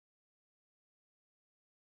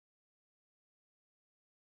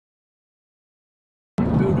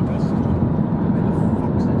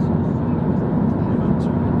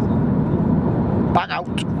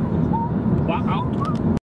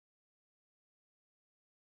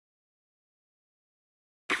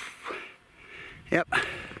Yep,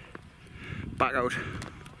 back out.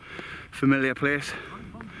 Familiar place.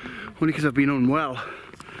 Only because I've been unwell,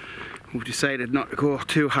 we've decided not to go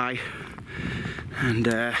too high. And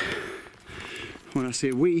when I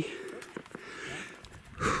say we,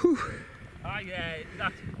 whew. Oh yeah,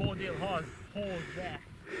 that's Bordale Hall there.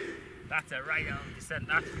 That's a right on descent.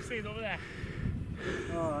 That's you see it over there.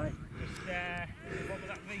 Alright. Just what was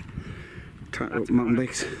that thing? Trying to up mountain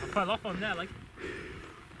bikes. I fell off on there, like.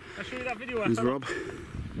 I'll show you that video. There's Rob.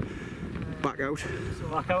 Back out.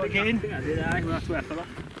 Back out again. I did, aye. That's where I fell off.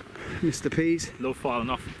 Mr. P's. Love falling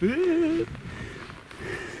off. And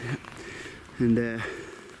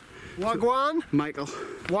Wagwan. Michael.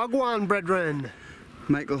 Wagwan, brethren.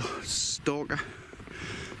 Michael Stalker.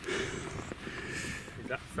 Is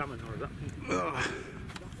that salmon or is that? Oh.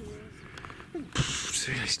 It's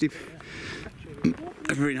really steep. I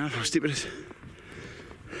don't really know how steep it is.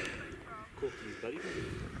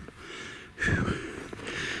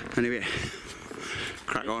 Anyway,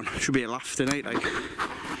 crack on. Should be a laugh tonight, like.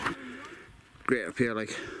 Great up here,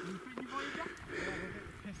 like.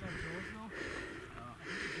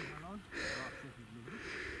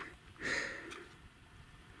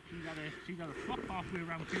 She got a flop halfway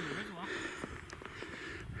around to the river.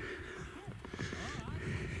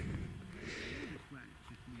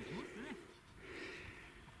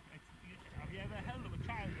 Have you ever held up a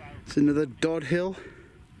child while? It's another Dodd Hill.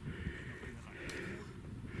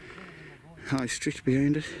 High Street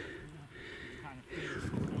behind it.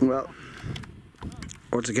 Well,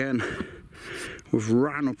 once again, we've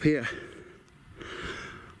ran up here.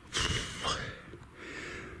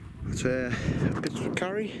 That's a bit of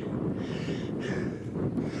carry.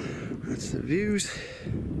 That's the views.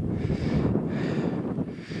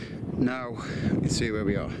 Now we can see where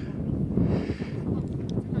we are.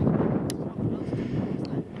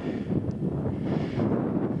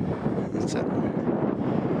 That's it.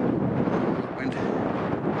 Wind.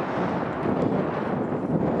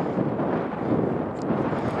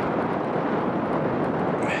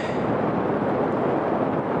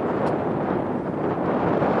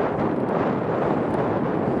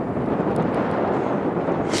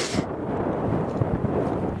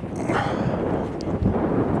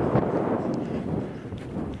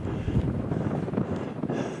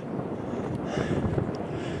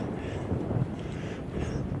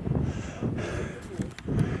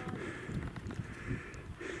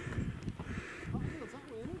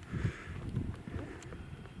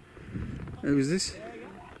 Who is this?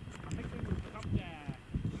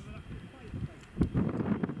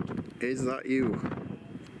 Is that you?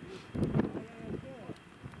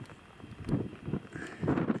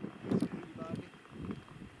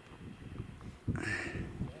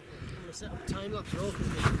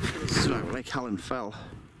 So Lake Hallen fell.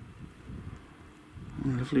 Oh,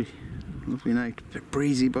 lovely night. A bit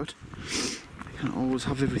breezy, but you can't always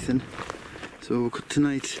have everything. So we've got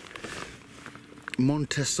tonight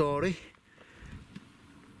Montessori.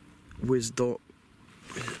 Wisdom.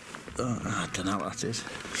 I don't know what that is.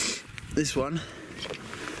 This one.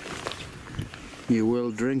 You will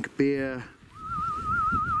drink beer.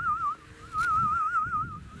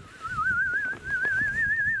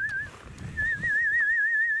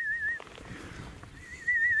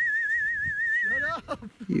 Shut up!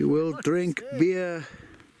 You will drink beer.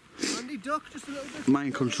 Andy, duck just a little bit.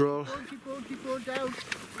 Mind control. Keep going down.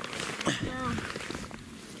 Down.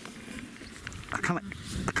 I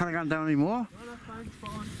can't get down anymore. No, that's fine, spot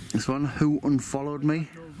on. This one, who unfollowed me?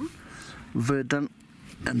 Verdant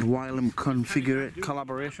and Wylam configure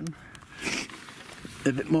collaboration.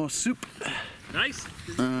 A bit more soup. Nice.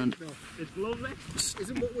 And It's lovely.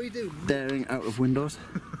 Isn't what we do? staring out of windows.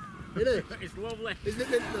 Isn't it? It's lovely. Isn't it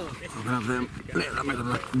mint though? We're gonna have them. I'm gonna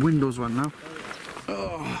have the windows one now.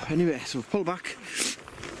 Oh, anyway, so we'll pull back,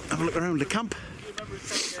 have a look around the camp.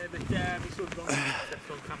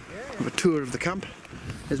 Have a tour of the camp.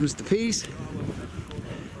 There's Mr. P's.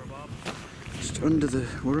 Just we're under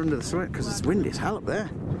the summit because it's windy as hell up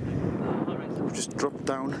there. We'll just drop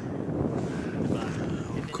down.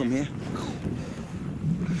 Come here.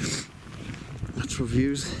 That's for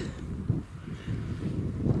views.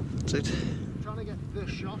 That's it. Trying to get the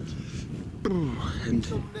shot. And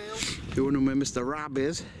you wanna know where Mr. Rab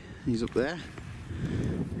is? He's up there.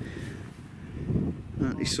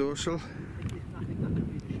 Antisocial. I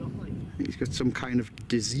think he's got some kind of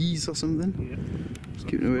disease or something. Yeah. Just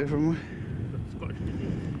keeping away from her.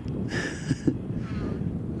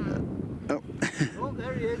 Oh. Oh,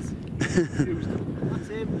 there he is. That's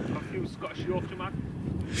him. A few Scottish Yorkshire man.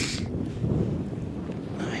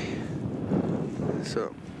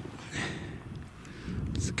 So,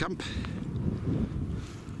 it's the camp.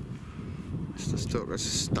 Mr. Stoker's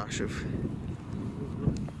stash of.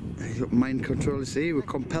 He's got mind control. You see, we're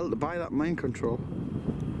compelled to buy that mind control.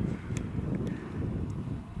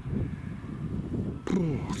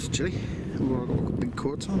 Oh, it's chilly. Oh, I've got big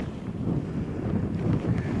coats on.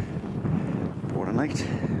 What a night.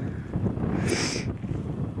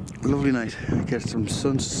 Lovely night. Get some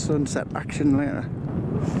sunset action later.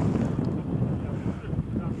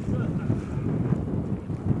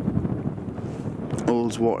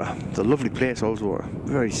 Water. It's a lovely place, Water.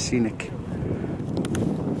 Very scenic.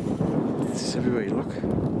 It's everywhere you look.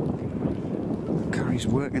 Carrie's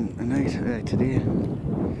working tonight, today.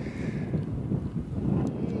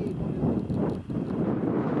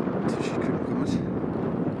 So she couldn't come it.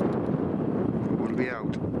 But we'll be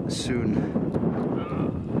out soon.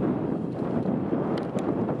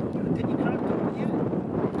 Did you crack them yet?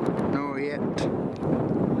 No, yet.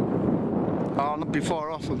 Oh, not be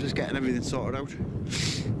far off. I'm just getting everything sorted out.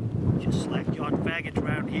 Just like John faggots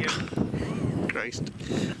around here. Christ.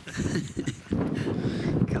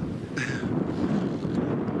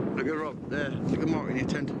 Look at Rob there. Look at Mark in your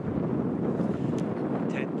tent.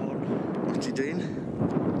 Tent ball. What's he doing?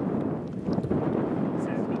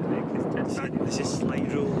 This is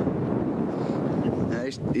slide rule. Yeah,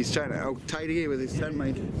 he's trying to out-tidy you with his tent,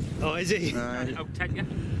 mate. Oh, is he? Out-tent you?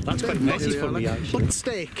 That's quite messy for me, actually. Look,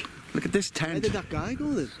 steak. Look at this tent. Where did that guy go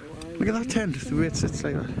then? Look at that tent, the way it sits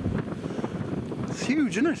like that. It's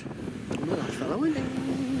huge, isn't it? No, that fella went.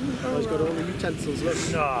 Oh, he's got all the utensils, look.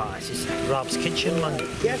 No, this is Rob's kitchen, man.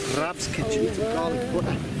 Yes. Rob's kitchen. Garlic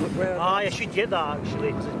butter. Look where. Ah, I should get that actually.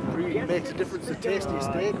 It really makes a difference to taste of your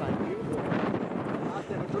steak. Like. I've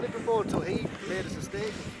never done it before until he made us a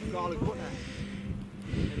steak with garlic butter.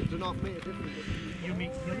 And it does not make a difference. You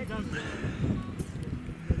meet him, doesn't it?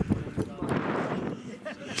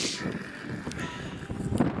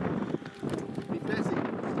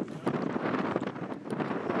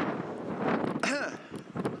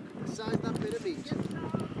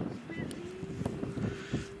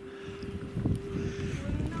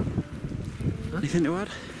 Anything to add?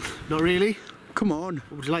 Not really. Come on.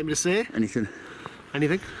 What would you like me to say? Anything.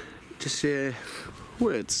 Anything? Just say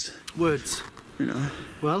words. Words. You know.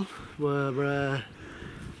 Well, we're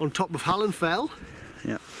on top of Hallenfell.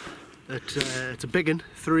 Yeah. It's a big one,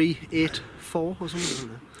 384 or something,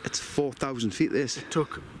 isn't it? It's 4,000 feet. This. It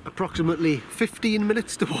took approximately 15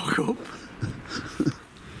 minutes to walk up.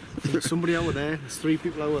 There's somebody over there. There's 3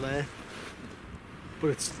 people over there. But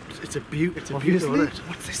it's a beauty, isn't it?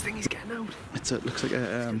 What's this thing he's getting out? It looks like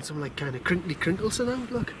a some like kind of crinkly crinkles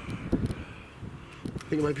out. Look. I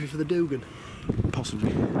think it might be for the Dugan.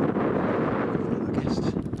 possibly. Another guest.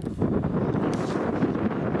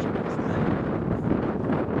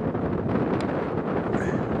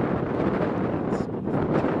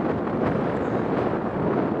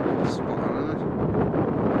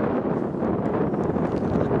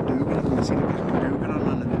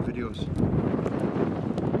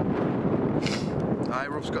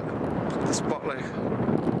 Rob's got the spotlight.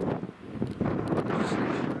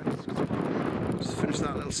 Just finish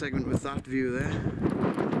that little segment with that view there.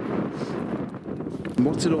 And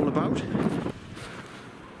what's it all about?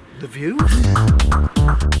 The view?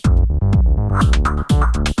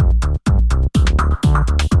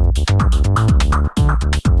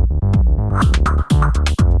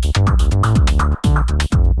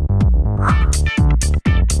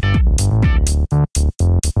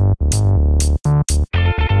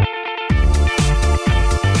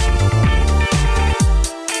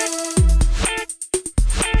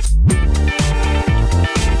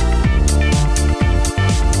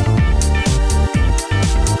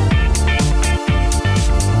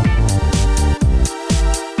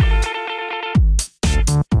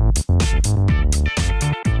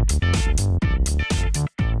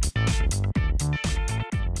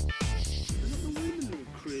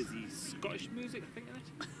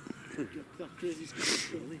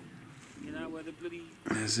 You know where the bloody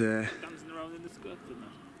there's dancing around in the skirts and that.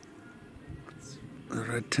 a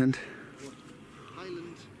red tent.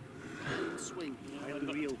 Highland swing.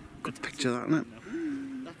 Highland wheel. Good picture that, isn't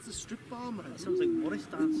it? That's the strip bar, man. That sounds like Morris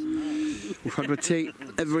dance. We've had our tea,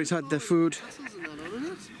 everybody's had their food.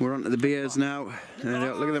 We're on to the beers now.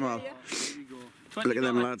 Look at them all. Look at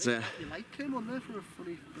them lads there. Your light came on there for a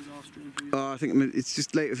funny, bizarre stream. Oh, I think it's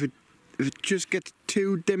just like if it just gets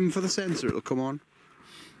too dim for the sensor, it'll come on.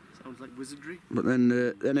 Sounds like wizardry. But then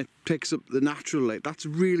it picks up the natural light. That's a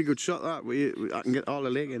really good shot. That I can get all the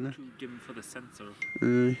leg in there. Too dim for the sensor.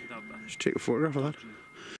 Just take a photograph of that.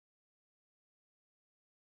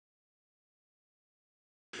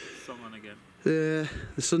 Song on again. The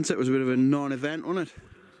sunset was a bit of a non-event, wasn't it?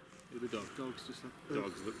 It with the dog. Dog's just like...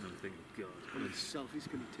 Dogs looking and thinking, God. How many selfies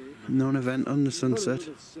can he take? Non-event on the sunset.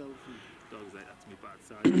 Selfie. Dogs like that's me bad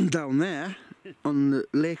side. Down there, on the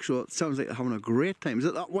lake shore, it sounds like they're having a great time. Is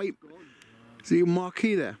it that white? See your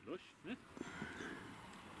marquee there? Lush, isn't it?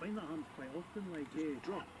 I find that happens quite often, like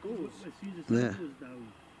Drop goes. as soon as the Yeah. sun goes down,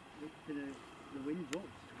 the wind drops.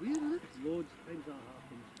 Really? Loads of times that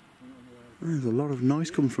happens. I don't know why. There's a lot of noise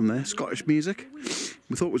coming from there. Scottish music.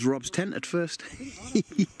 We thought it was Rob's tent at first.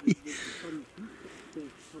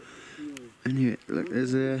 Anyway, look,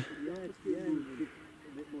 there's a... Yeah, it's a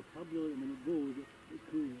bit more turbulent, and when it goes,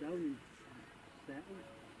 it cools down and settles.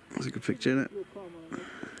 There's a good picture in it.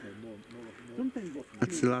 Sometimes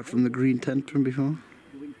That's the lad from the green tent from before.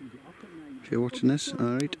 the wind comes up at night. If you're watching this,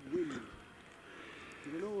 alright.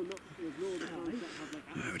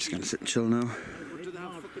 We're just going to sit and chill now. What do they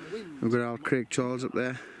have fucking wind? We've got our Craig Charles up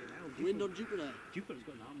there. Wind on Jupiter. Jupiter's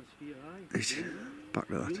got an atmosphere, aye. He's back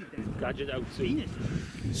to that. Gadget out soon.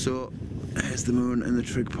 So, there's the moon and the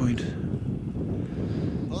trig point.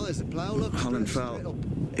 Oh, there's the plough, look. Holland Straight fell. up.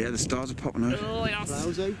 Yeah, the stars are popping out. Oh, yes.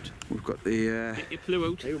 Plough's out. We've got the... It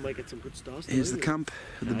flew out. Hey, we might get some good stars. here's the camp,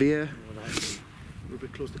 with the beer. We're a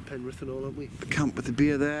bit close to Penrith and all, aren't we? The camp with the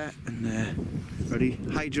beer there. And ready?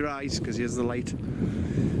 Hide your eyes, because here's the light.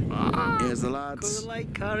 Here's the lads.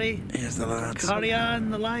 light, Carrie. Here's the lads. Carry on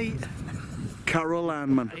the light. Carol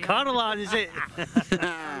Ann, man. Caroline, is it?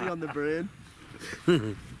 On the brain.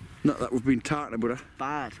 Not that we've been talking about it.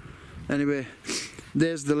 Bad. Anyway,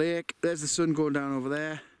 there's the lake. There's the sun going down over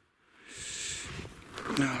there.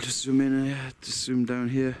 Now I'll just zoom in here. Just zoom down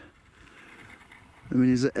here. I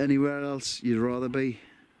mean, is there anywhere else you'd rather be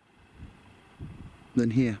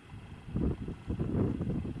than here?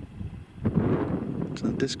 It's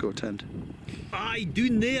a disco tent. Aye,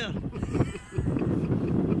 down there.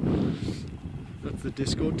 That's the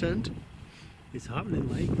disco tent. It's happening,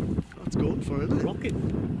 like. That's going for it, isn't it? Rocket.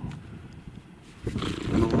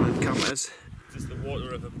 Morning campers. Just the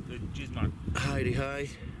water of the Jizman. Hidey hi.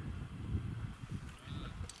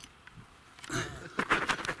 A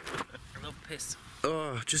little piss.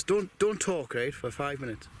 Oh, just don't talk, right, for 5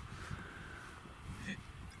 minutes.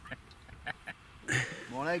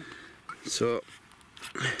 Morning. So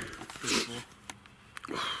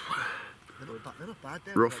They're not bad,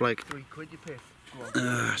 they're rough like. £3 you pay. Go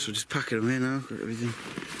on. So just pack it away now. Got everything.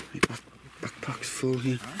 My backpack's full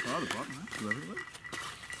here.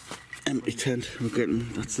 Empty tent. We're getting.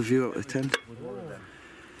 That's the view out of the tent.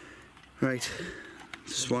 Right.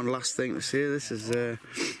 Just one last thing to say. This is the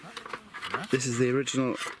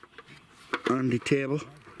original Andy table,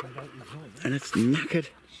 and it's knackered.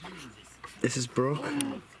 This is broke.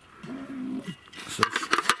 So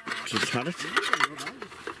it's had it.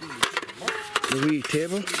 The wee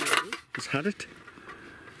table has had it.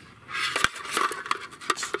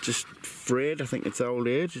 It's just frayed. I think it's old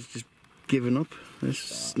age. It's just given up. It's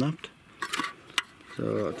snapped.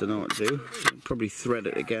 So I don't know what to do. I'll probably thread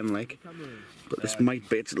it again, like. But this might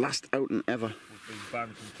be its last outing ever. We've been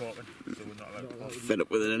banned from talking, so we're not allowed to talk. Fed up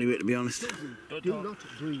with it anyway, to be honest. Don't Do talk. not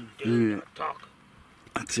breathe. Anyway, Talk.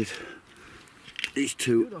 that's it. These Do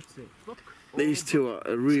two, not say fuck. these two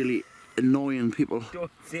are really annoying people.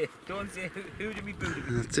 Don't say who do we boo to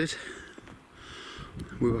And that's it.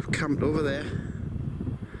 We were camped over there,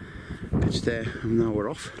 pitched there, and now we're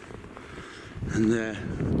off. And we're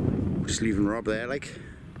just leaving Rob there, like.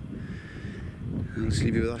 And I'll just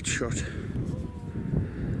leave you with that shot.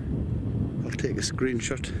 I'll take a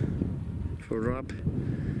screenshot for Rob.